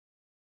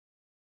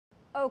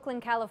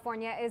Oakland,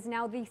 California is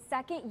now the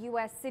second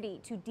U.S. city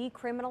to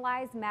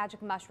decriminalize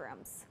magic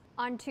mushrooms.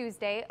 On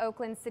Tuesday,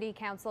 Oakland City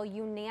Council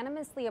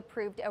unanimously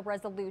approved a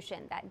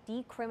resolution that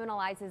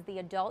decriminalizes the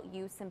adult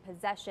use and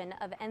possession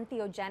of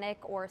entheogenic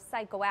or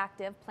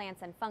psychoactive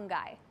plants and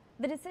fungi.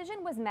 The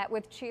decision was met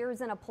with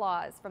cheers and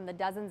applause from the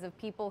dozens of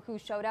people who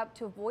showed up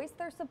to voice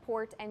their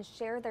support and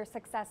share their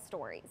success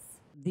stories.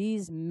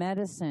 These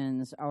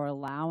medicines are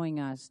allowing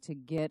us to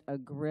get a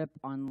grip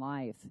on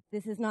life.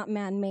 This is not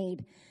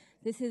man-made.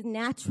 This is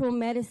natural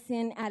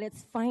medicine at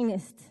its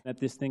finest. That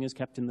this thing is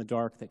kept in the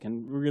dark that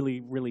can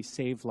really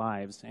save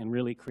lives and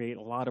really create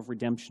a lot of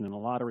redemption and a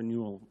lot of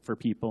renewal for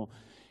people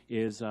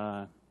is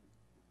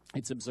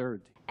it's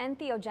absurd.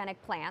 Entheogenic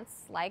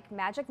plants, like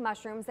magic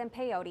mushrooms and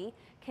peyote,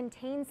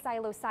 contain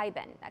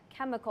psilocybin, a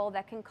chemical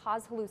that can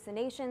cause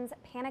hallucinations,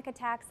 panic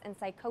attacks, and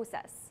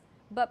psychosis.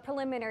 But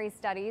preliminary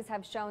studies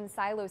have shown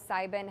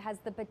psilocybin has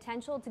the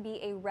potential to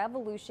be a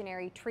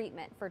revolutionary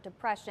treatment for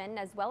depression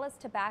as well as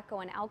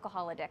tobacco and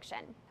alcohol addiction.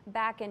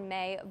 Back in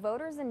May,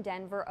 voters in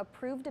Denver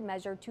approved a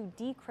measure to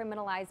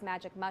decriminalize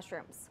magic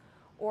mushrooms.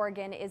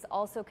 Oregon is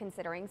also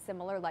considering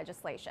similar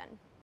legislation.